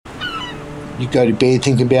You go to bed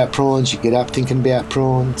thinking about prawns, you get up thinking about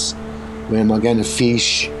prawns. Where am I going to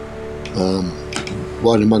fish?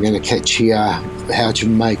 What am I going to catch here? How to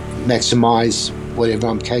maximise whatever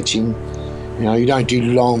I'm catching. You know, you don't do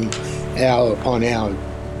long hour upon hour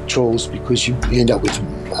trawls because you end up with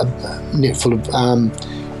a net full of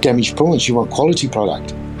damaged prawns. You want quality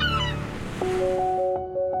product.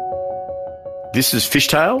 This is Fish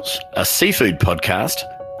Tales, a seafood podcast.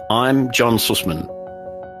 I'm John Sussman.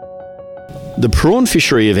 The prawn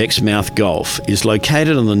fishery of Exmouth Gulf is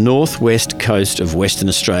located on the northwest coast of Western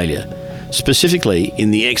Australia, specifically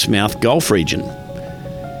in the Exmouth Gulf region.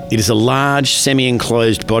 It is a large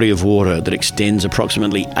semi-enclosed body of water that extends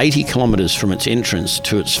approximately 80 kilometres from its entrance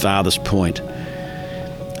to its farthest point.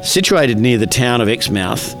 Situated near the town of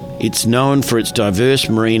Exmouth, it's known for its diverse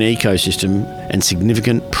marine ecosystem and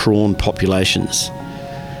significant prawn populations.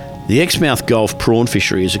 The Exmouth Gulf prawn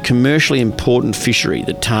fishery is a commercially important fishery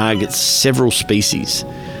that targets several species.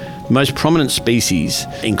 The most prominent species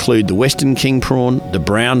include the Western king prawn, the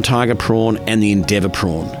brown tiger prawn and the endeavour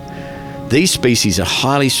prawn. These species are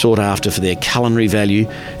highly sought after for their culinary value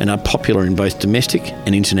and are popular in both domestic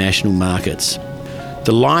and international markets.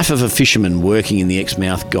 The life of a fisherman working in the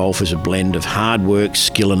Exmouth Gulf is a blend of hard work,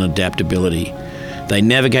 skill and adaptability. They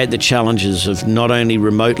navigate the challenges of not only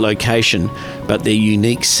remote location, but their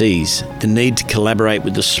unique seas, the need to collaborate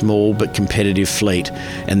with the small but competitive fleet,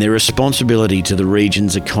 and their responsibility to the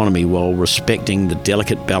region's economy while respecting the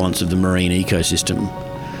delicate balance of the marine ecosystem.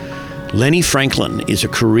 Len Franklin is a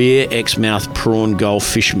career Exmouth prawn gulf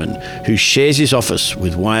fisherman who shares his office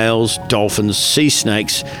with whales, dolphins, sea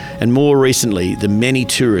snakes, and more recently, the many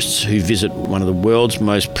tourists who visit one of the world's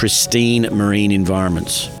most pristine marine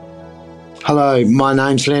environments. Hello, my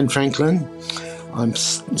name's Len Franklin. I'm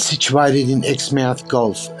situated in Exmouth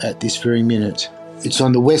Gulf at this very minute. It's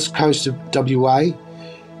on the west coast of WA.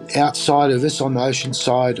 Outside of us, on the ocean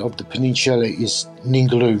side of the peninsula, is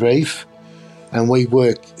Ningaloo Reef, and we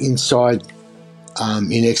work inside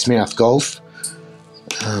in Exmouth Gulf,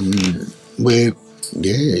 where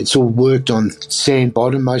it's all worked on sand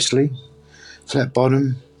bottom mostly, flat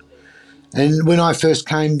bottom. And when I first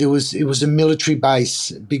came, it was a military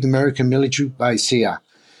base, a big American military base here.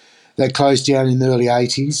 That closed down in the early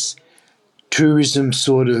 80s. Tourism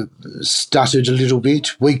sort of stuttered a little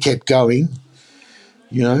bit. We kept going,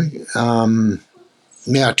 you know.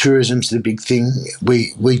 Now tourism's the big thing.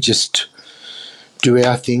 We just do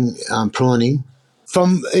our thing, prawning.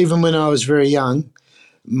 From even when I was very young,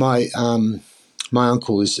 my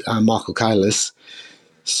uncle is Michael Kalis.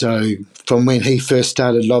 So from when he first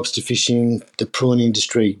started lobster fishing, the prawn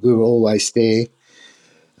industry, we were always there.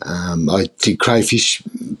 I did crayfish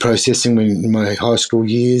processing in my high school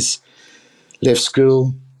years. Left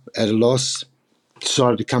school at a loss.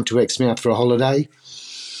 Decided to come to Exmouth for a holiday.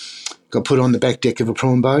 Got put on the back deck of a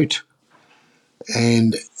prawn boat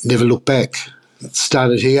and never looked back.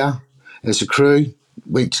 Started here as a crew,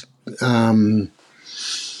 went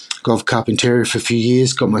Gulf Carpentaria for a few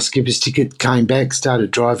years, got my skipper's ticket, came back,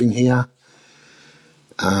 started driving here,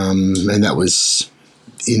 and that was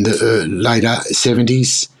in the later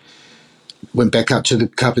 70s. Went back up to the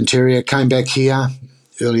Carpentaria, came back here,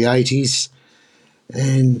 early 80s,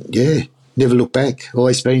 and never looked back,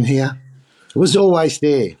 always been here. It was always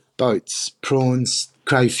there, boats, prawns,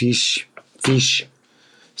 crayfish, fish.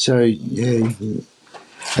 So,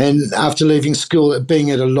 and after leaving school,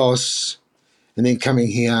 being at a loss and then coming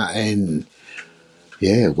here and,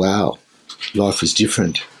 wow, life was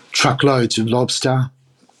different. Truckloads of lobster.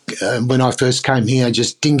 When I first came here,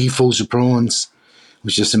 just dinghyfuls of prawns. It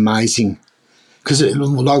was just amazing. Because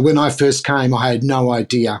like when I first came, I had no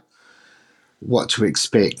idea what to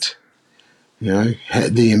expect. You know,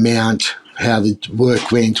 the amount, how the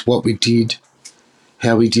work went, what we did,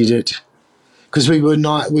 how we did it. Because we would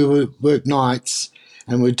work nights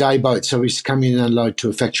and we're day boats, so we used to come in and unload to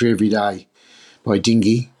a factory every day by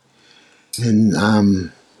dinghy. And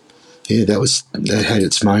that had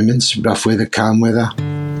its moments, rough weather, calm weather.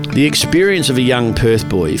 The experience of a young Perth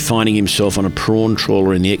boy finding himself on a prawn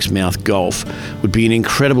trawler in the Exmouth Gulf would be an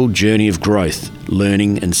incredible journey of growth,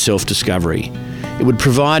 learning and self-discovery. It would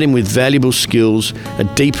provide him with valuable skills, a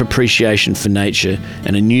deep appreciation for nature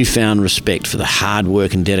and a newfound respect for the hard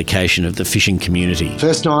work and dedication of the fishing community.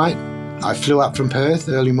 First night, I flew up from Perth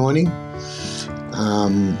early morning,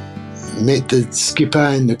 met the skipper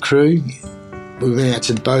and the crew. We went out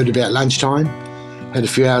to the boat about lunchtime, had a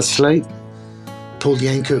few hours sleep, pulled the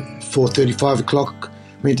anchor at 4:30, 5 o'clock,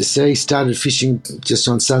 went to sea, started fishing just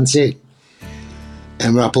on sunset,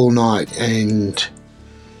 and we're up all night, and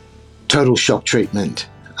total shock treatment.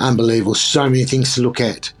 Unbelievable. So many things to look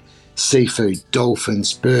at. seafood,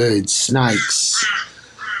 dolphins, birds, snakes.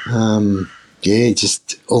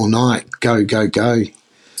 Just all night, go, go, go.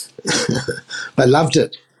 I loved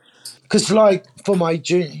it. Because, like, for my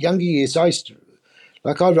younger years, I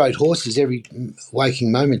rode horses every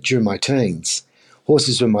waking moment during my teens.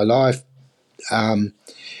 Horses were my life.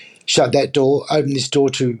 Shut that door, opened this door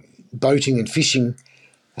to boating and fishing,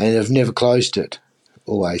 and I've never closed it.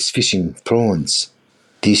 Always fishing prawns.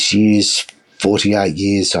 This year's 48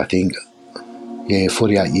 years, I think. Yeah,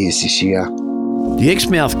 48 years this year. The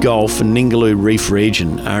Exmouth Gulf and Ningaloo Reef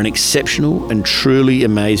region are an exceptional and truly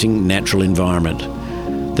amazing natural environment.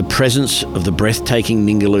 The presence of the breathtaking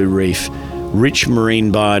Ningaloo Reef, rich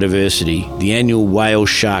marine biodiversity, the annual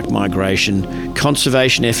whale-shark migration,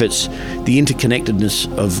 conservation efforts, the interconnectedness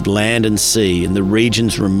of land and sea, and the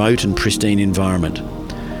region's remote and pristine environment.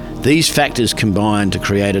 These factors combine to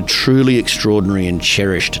create a truly extraordinary and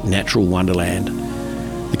cherished natural wonderland.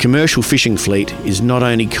 The commercial fishing fleet is not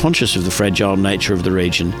only conscious of the fragile nature of the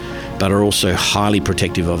region, but are also highly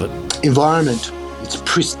protective of it. Environment.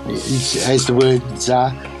 It's as the words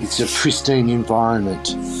are, it's a pristine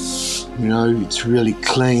environment. You know, it's really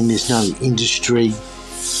clean. There's no industry,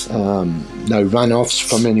 no runoffs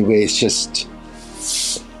from anywhere. It's just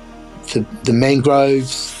the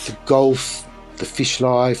mangroves, the Gulf, the fish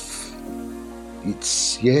life.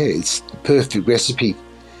 It's the perfect recipe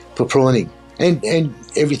for prawning and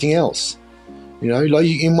everything else. You know, like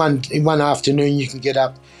in one afternoon you can get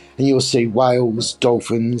up and you'll see whales,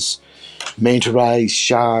 dolphins, manta rays,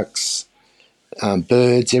 sharks,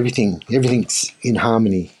 birds, everything's in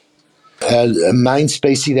harmony. A main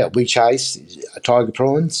species that we chase is tiger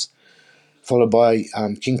prawns, followed by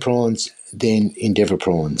king prawns, then endeavour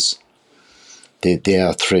prawns. They're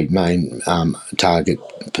our three main target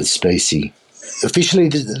species. Officially,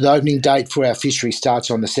 the opening date for our fishery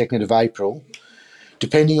starts on the 2nd of April,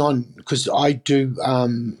 depending on, because I do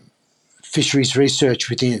fisheries research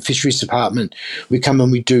within the fisheries department. We come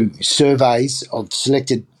and we do surveys of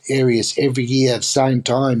selected areas every year at the same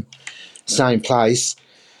time, same place,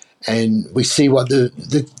 and we see what the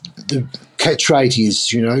catch rate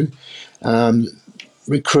is, you know,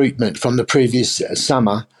 recruitment from the previous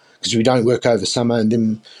summer, because we don't work over summer, and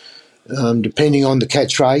then depending on the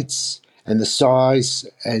catch rates and the size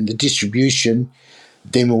and the distribution,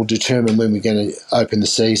 then we'll determine when we're going to open the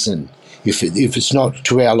season. If it's not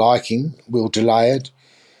to our liking, we'll delay it.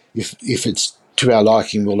 If it's to our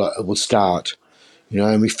liking, we'll start. You know,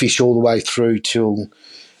 and we fish all the way through till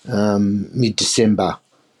mid-December.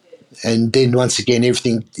 And then once again,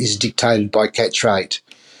 everything is dictated by catch rate.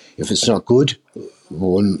 If it's not good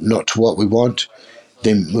or not to what we want,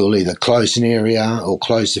 then we'll either close an area or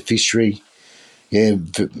close the fishery. Yeah,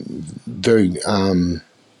 very.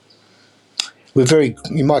 We're very.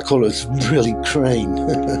 You might call it really green.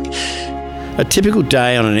 A typical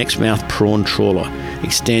day on an Exmouth prawn trawler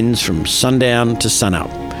extends from sundown to sunup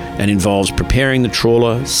and involves preparing the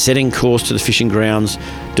trawler, setting course to the fishing grounds,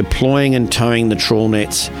 deploying and towing the trawl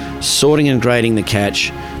nets, sorting and grading the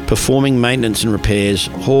catch, performing maintenance and repairs,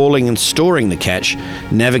 hauling and storing the catch,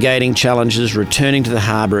 navigating challenges, returning to the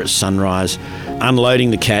harbour at sunrise,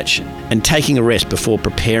 unloading the catch, and taking a rest before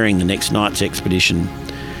preparing the next night's expedition.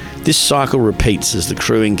 This cycle repeats as the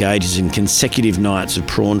crew engages in consecutive nights of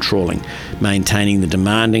prawn trawling, maintaining the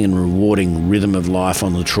demanding and rewarding rhythm of life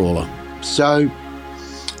on the trawler. So,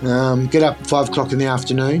 get up at 5 o'clock in the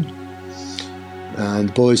afternoon.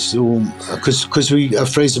 The boys will, because we are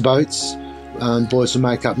freezer boats, boys will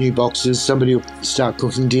make up new boxes. Somebody will start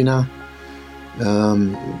cooking dinner.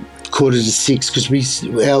 5:45, because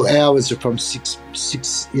our hours are from 6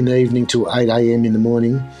 in the evening till 8 a.m. in the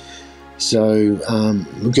morning. So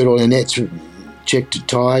we'll get all our nets checked,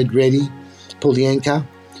 tied, ready, pull the anchor,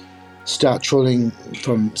 start trawling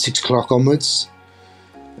from 6 o'clock onwards,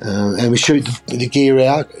 and we shoot the gear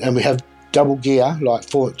out, and we have double gear, like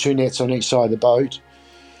 2 nets on each side of the boat,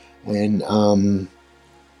 and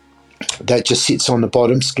that just sits on the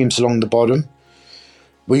bottom, skims along the bottom.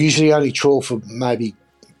 We usually only trawl for maybe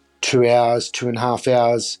 2 hours, 2.5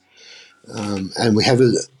 hours, and we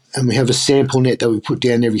have a sample net that we put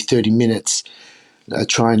down every 30 minutes, a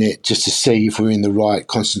try net, just to see if we're in the right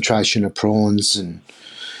concentration of prawns, and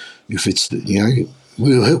if it's, you know,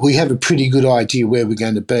 we have a pretty good idea where we're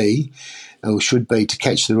going to be, or should be, to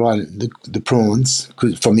catch the prawns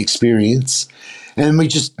from experience. And we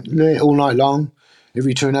just, all night long,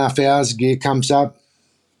 every 2.5 hours, the gear comes up,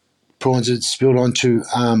 prawns are spilled onto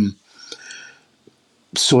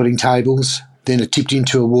sorting tables, then are tipped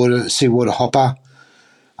into a seawater hopper,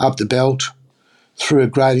 up the belt, through a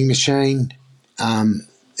grading machine, and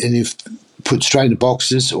if put straight into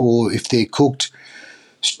boxes, or if they're cooked,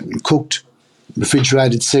 cooked,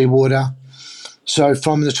 refrigerated seawater. So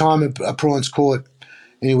from the time a prawn's caught,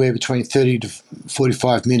 anywhere between 30 to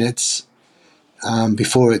 45 minutes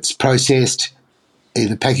before it's processed,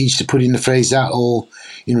 either packaged to put in the freezer or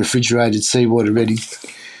in refrigerated seawater ready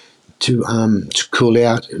to cool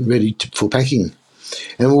out and ready for packing.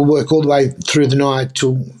 And we'll work all the way through the night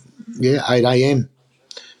till 8 a.m.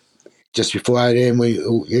 Just before 8 a.m. we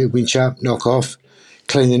winch up, knock off,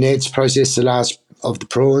 clean the nets, process the last of the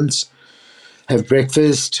prawns, have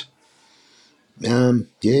breakfast,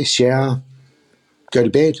 shower, go to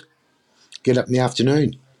bed, get up in the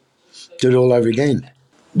afternoon, do it all over again.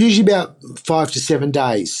 Usually about 5 to 7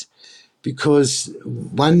 days, because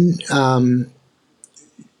we're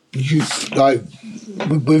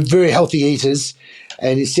very healthy eaters,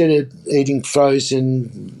 and instead of eating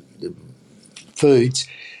frozen foods,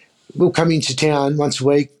 we'll come into town once a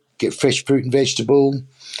week, get fresh fruit and vegetable,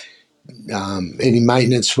 any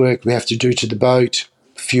maintenance work we have to do to the boat,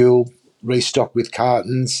 fuel, restock with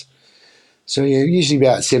cartons. So usually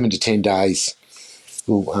about 7 to 10 days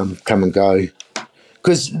we'll come and go.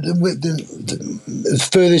 Because the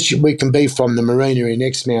furthest we can be from the marina in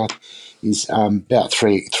Exmouth is about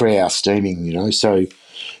 3 hours steaming. So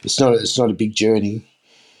it's not a big journey.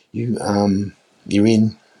 You're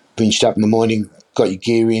in, winched up in the morning, got your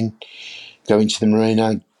gear in, go into the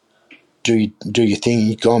marina, do your thing.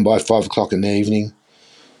 You're gone by 5 o'clock in the evening.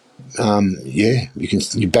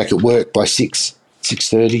 You're back at work by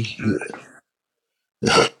 6:30.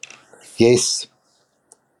 Yes.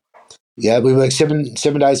 Yeah, we work seven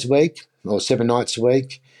days a week, or 7 nights a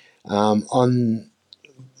week. On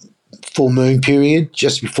full moon period,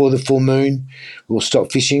 just before the full moon, we'll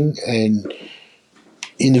stop fishing. And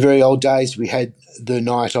in the very old days, we had the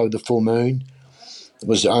night of the full moon. It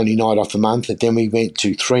was the only night off a month, and then we went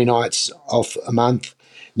to 3 nights off a month.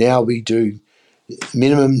 Now we do,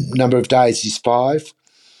 minimum number of days is 5.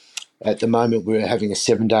 At the moment, we're having a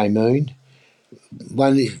 7-day moon.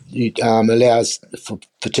 One, it allows for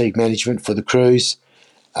fatigue management for the crews.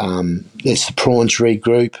 Lets the prawns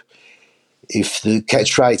regroup. If the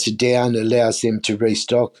catch rates are down, it allows them to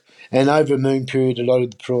restock. And over a moon period, a lot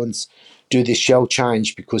of the prawns do their shell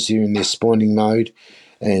change because they're in their spawning mode.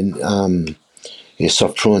 And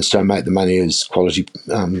soft prawns don't make the money as quality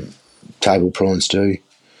table prawns do.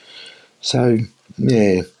 So,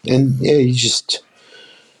 you just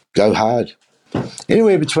go hard.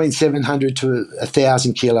 Anywhere between 700 to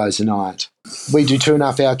 1,000 kilos a night. We do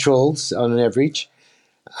 2.5-hour trawls on an average.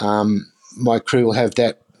 My crew will have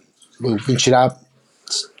that. We'll winch it up,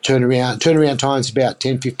 turnaround time's about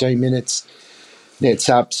 10-15 minutes. Nets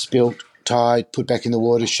up, spilt, tied, put back in the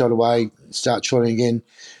water, shot away, start trawling again.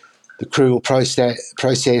 The crew will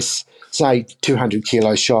process, say, 200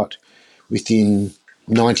 kilo shot within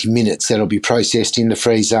 90 minutes. That'll be processed in the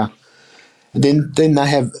freezer. And then they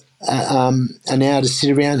have an hour to sit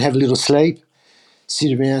around, have a little sleep,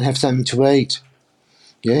 sit around, have something to eat.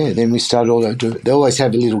 Yeah, then we start all that. They always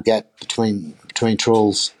have a little gap between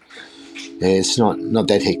trawls. Yeah, it's not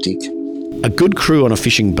that hectic. A good crew on a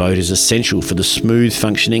fishing boat is essential for the smooth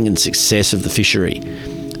functioning and success of the fishery.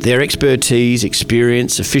 Their expertise,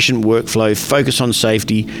 experience, efficient workflow, focus on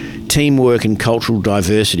safety, teamwork and cultural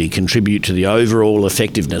diversity contribute to the overall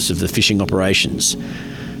effectiveness of the fishing operations.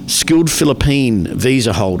 Skilled Philippine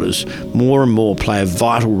visa holders more and more play a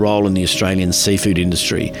vital role in the Australian seafood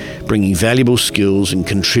industry, bringing valuable skills and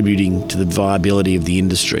contributing to the viability of the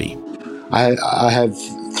industry. I have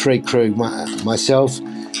 3 crew, myself,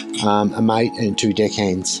 a mate and 2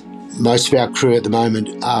 deckhands. Most of our crew at the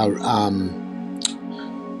moment are,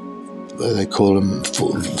 what do they call them,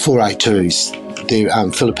 482s. They're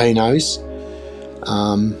Filipinos.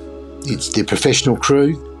 They're professional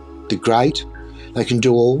crew. They're great. They can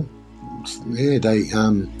do all. Yeah, they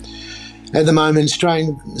at the moment,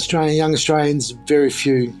 young Australians, very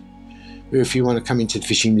few want to come into the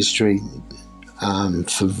fishing industry.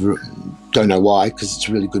 Don't know why, because it's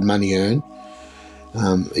really good money earned.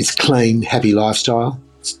 It's clean, happy lifestyle.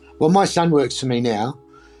 Well, my son works for me now,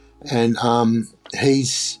 and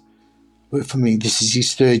he's worked for me. This is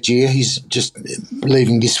his 3rd year. He's just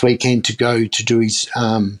leaving this weekend to go to do his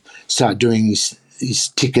start doing his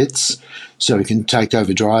tickets, so he can take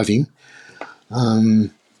over driving.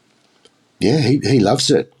 He loves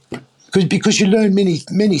it because you learn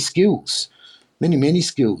many skills. Many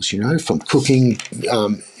skills, from cooking,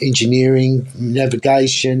 engineering,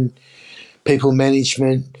 navigation, people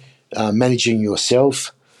management, managing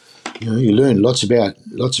yourself. You learn lots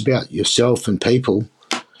about yourself and people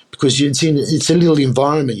because it's a little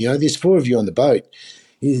environment. There's 4 of you on the boat.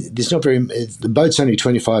 The boat's only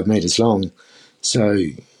 25 metres long, so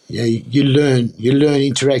Yeah, you learn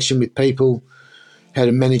interaction with people, how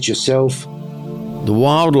to manage yourself. The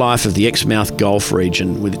wildlife of the Exmouth Gulf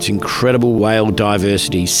region, with its incredible whale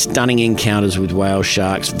diversity, stunning encounters with whale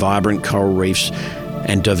sharks, vibrant coral reefs,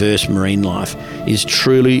 and diverse marine life, is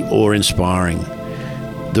truly awe-inspiring.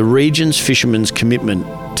 The region's fishermen's commitment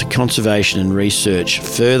to conservation and research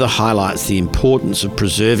further highlights the importance of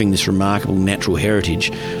preserving this remarkable natural heritage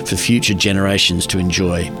for future generations to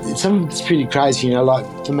enjoy. Some of it's pretty crazy, like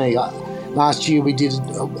for me, last year we did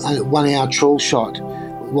a 1 hour trawl shot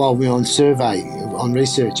while we were on survey, on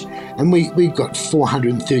research, and we got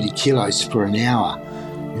 430 kilos for an hour,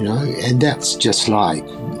 and that's just like,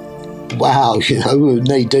 wow, we were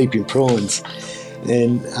knee deep in prawns,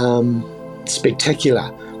 and spectacular.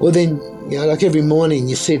 Well then, like every morning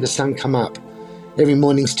you see the sun come up. Every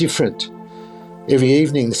morning's different. Every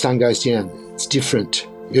evening the sun goes down, it's different.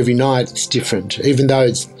 Every night it's different, even though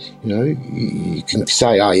it's, you can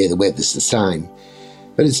say, oh yeah, the weather's the same,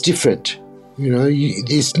 but it's different.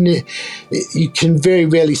 You can very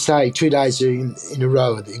rarely say 2 days in a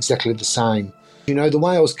row are exactly the same. The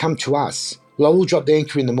whales come to us. Well, I will drop the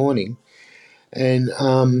anchor in the morning, and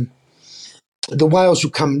the whales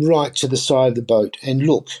will come right to the side of the boat and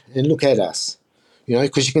look at us,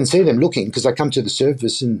 because you can see them looking, because they come to the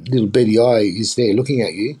surface and little beady eye is there looking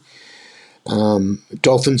at you.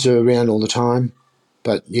 Dolphins are around all the time,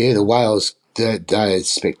 but yeah, the whales, they're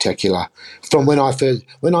spectacular. From when I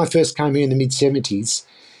first came here in the mid-70s,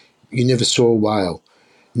 you never saw a whale.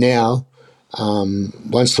 Now,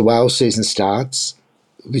 once the whale season starts,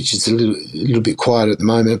 which is a little bit quiet at the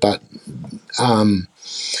moment, but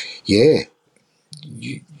yeah,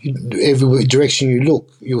 every direction you look,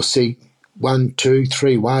 you'll see 1, 2,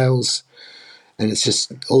 3 whales, and it's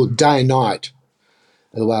just all day and night,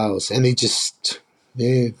 the whales, and they just,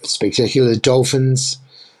 spectacular. Dolphins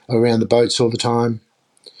around the boats all the time.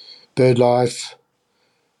 Bird life,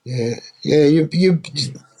 you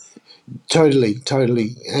totally,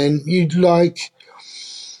 and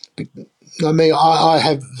I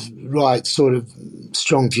have sort of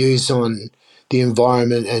strong views on the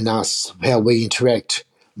environment and us, how we interact.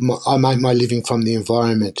 I make my living from the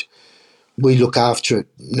environment. We look after it.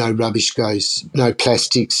 No rubbish goes, no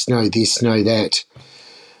plastics, no this, no that.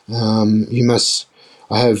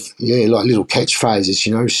 I have like little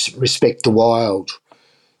catchphrases, respect the wild,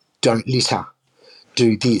 don't litter,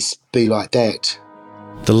 do this, be like that.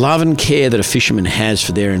 The love and care that a fisherman has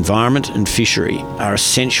for their environment and fishery are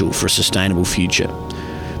essential for a sustainable future.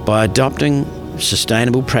 By adopting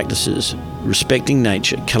sustainable practices, respecting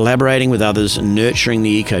nature, collaborating with others and nurturing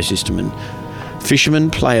the ecosystem, fishermen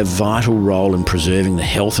play a vital role in preserving the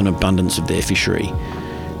health and abundance of their fishery.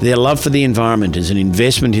 Their love for the environment is an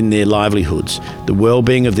investment in their livelihoods, the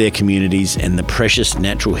well-being of their communities, and the precious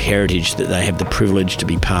natural heritage that they have the privilege to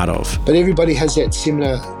be part of. But everybody has that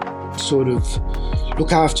similar sort of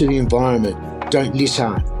look after the environment, don't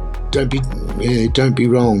litter, don't be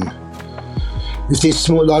wrong. If they're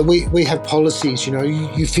small, like we have policies,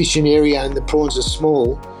 you fish an area and the prawns are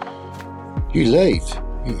small, you leave,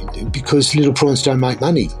 because little prawns don't make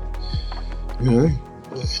money,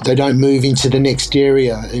 They don't move into the next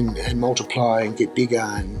area and multiply and get bigger,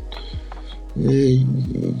 and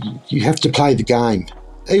you have to play the game.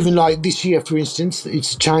 Even like this year, for instance,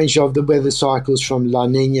 it's a change of the weather cycles from La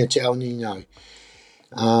Nina to El Nino.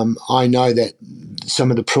 I know that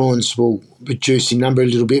some of the prawns will reduce in number a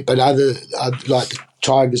little bit, but other like the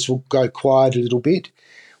tigers will go quiet a little bit,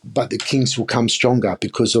 but the kings will come stronger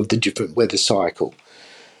because of the different weather cycle.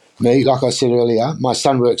 Me, like I said earlier, my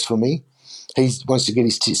son works for me. He wants to get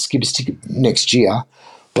his skipper's ticket next year.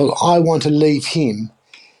 Well, I want to leave him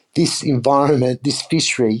this environment, this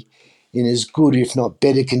fishery, in as good, if not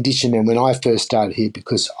better condition than when I first started here,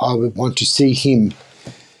 because I would want to see him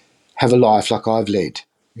have a life like I've led,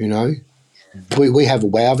 We have a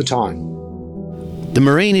wow of a time. The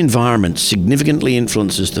marine environment significantly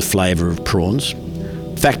influences the flavour of prawns.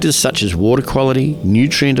 Factors such as water quality,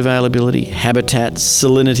 nutrient availability, habitat,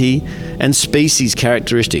 salinity, and species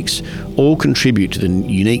characteristics all contribute to the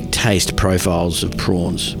unique taste profiles of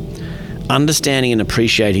prawns. Understanding and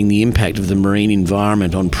appreciating the impact of the marine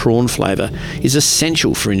environment on prawn flavour is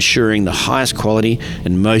essential for ensuring the highest quality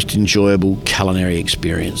and most enjoyable culinary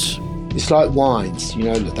experience. It's like wines,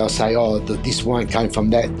 they'll say, this wine came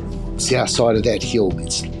from that south side of that hill,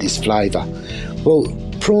 it's this flavour. Well,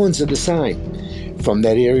 prawns are the same. From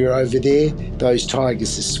that area over there, those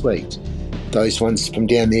tigers are sweet. Those ones from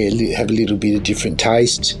down there have a little bit of different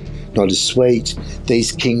taste, not as sweet.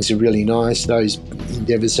 These kings are really nice. Those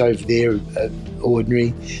endeavours over there are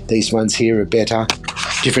ordinary. These ones here are better.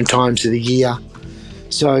 Different times of the year.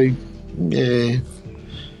 So,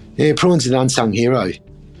 Yeah, prawns are an unsung hero.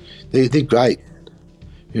 They're great.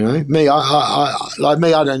 You know,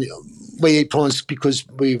 I don't. We eat prawns because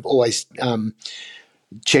we've always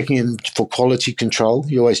checking them for quality control.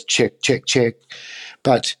 You always check.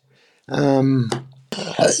 But well,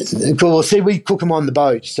 see, we cook them on the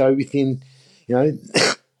boat, so within,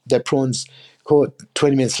 that prawn's caught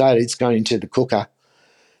 20 minutes later, it's going into the cooker,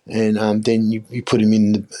 and then you put them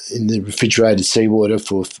in the refrigerated seawater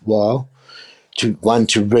for a while, to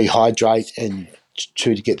rehydrate, and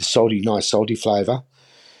two, to get the nice salty flavour.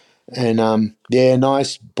 And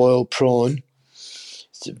nice boiled prawn.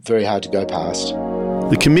 It's very hard to go past.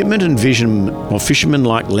 The commitment and vision of fishermen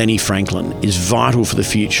like Len Franklin is vital for the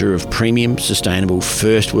future of premium, sustainable,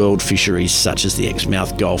 first world fisheries such as the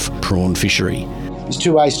Exmouth Gulf prawn fishery. There's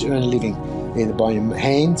two ways to earn a living, either by your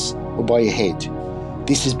hands or by your head.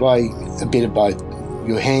 This is by a bit of both.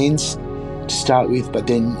 Your hands to start with, but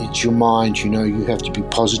then it's your mind. You have to be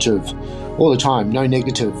positive all the time, no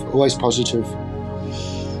negative, always positive.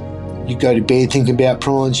 You go to bed thinking about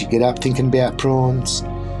prawns, you get up thinking about prawns.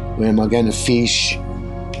 Where am I going to fish?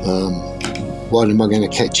 What am I going to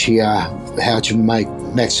catch here? How to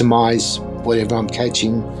maximise whatever I'm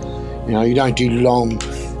catching. You don't do long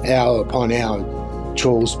hour upon hour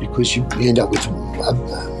trawls, because you end up with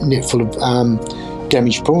a net full of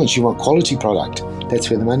damaged prawns. You want quality product. That's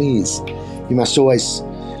where the money is. You must always,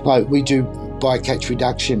 like we do bycatch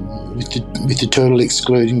reduction with the turtle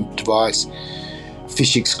excluding device,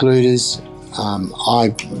 fish excluders.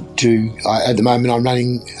 At the moment I'm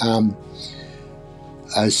running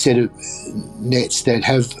a set of nets that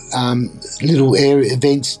have little area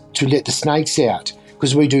vents to let the snakes out,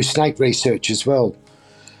 because we do snake research as well.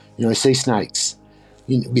 Sea snakes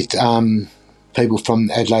with people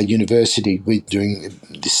from Adelaide University. We're doing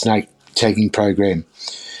the snake tagging program.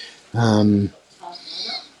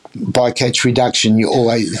 Bycatch reduction.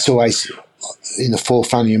 It's always in the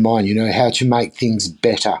forefront of your mind. How to make things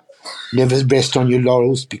better. Never rest on your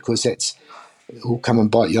laurels, because it will come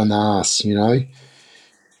and bite you on the arse.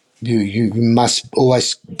 You must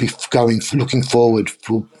always be looking forward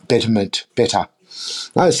for betterment, better.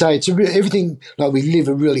 I would say it's everything. Like, we live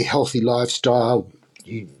a really healthy lifestyle.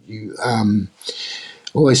 You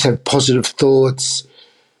always have positive thoughts,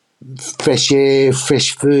 fresh air,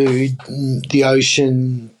 fresh food, the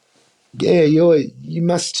ocean. Yeah, you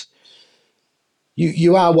must.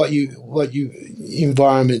 You are what you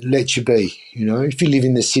environment lets you be. If you live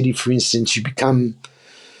in the city, for instance, you become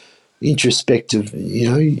introspective.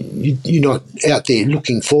 You're not out there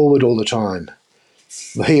looking forward all the time.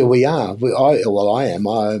 Well, here we are. I am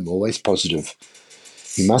always positive.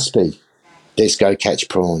 You must be. Let's go catch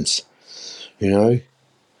prawns. Well,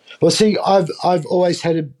 see, I've always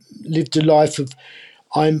lived a life of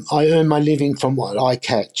I earn my living from what I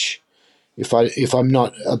catch. If I'm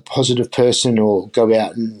not a positive person or go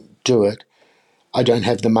out and do it, I don't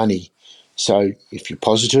have the money. So if you're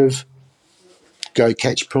positive, go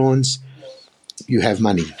catch prawns, you have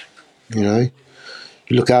money. You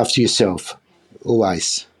look after yourself,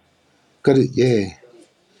 always. Got it, yeah.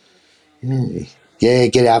 Yeah,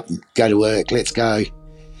 get up, go to work, let's go.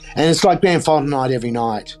 And it's like grand final night every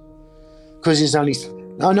night, because there's only,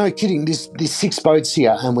 no kidding, there's 6 boats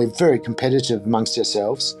here, and we're very competitive amongst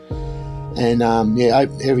ourselves. And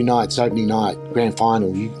every night's opening night, grand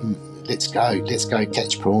final. Let's go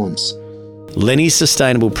catch prawns. Lenny's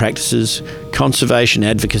sustainable practices, conservation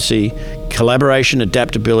advocacy, collaboration,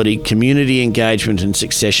 adaptability, community engagement and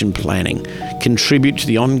succession planning contribute to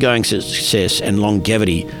the ongoing success and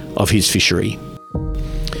longevity of his fishery.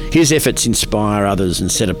 His efforts inspire others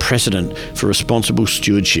and set a precedent for responsible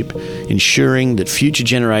stewardship, ensuring that future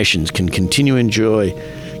generations can continue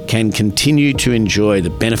to enjoy the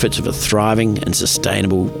benefits of a thriving and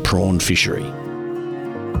sustainable prawn fishery.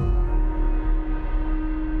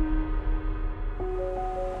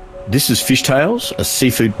 This is Fish Tales, a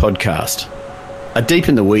seafood podcast. A Deep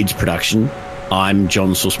in the Weeds production. I'm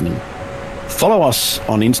John Sussman. Follow us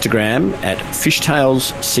on Instagram at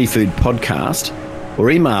Fishtails Seafood Podcast, or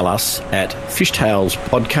email us at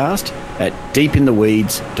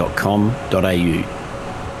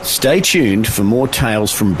fishtalespodcast@deepintheweeds.com.au. Stay tuned for more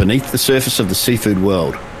tales from beneath the surface of the seafood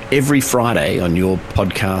world every Friday on your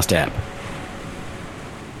podcast app.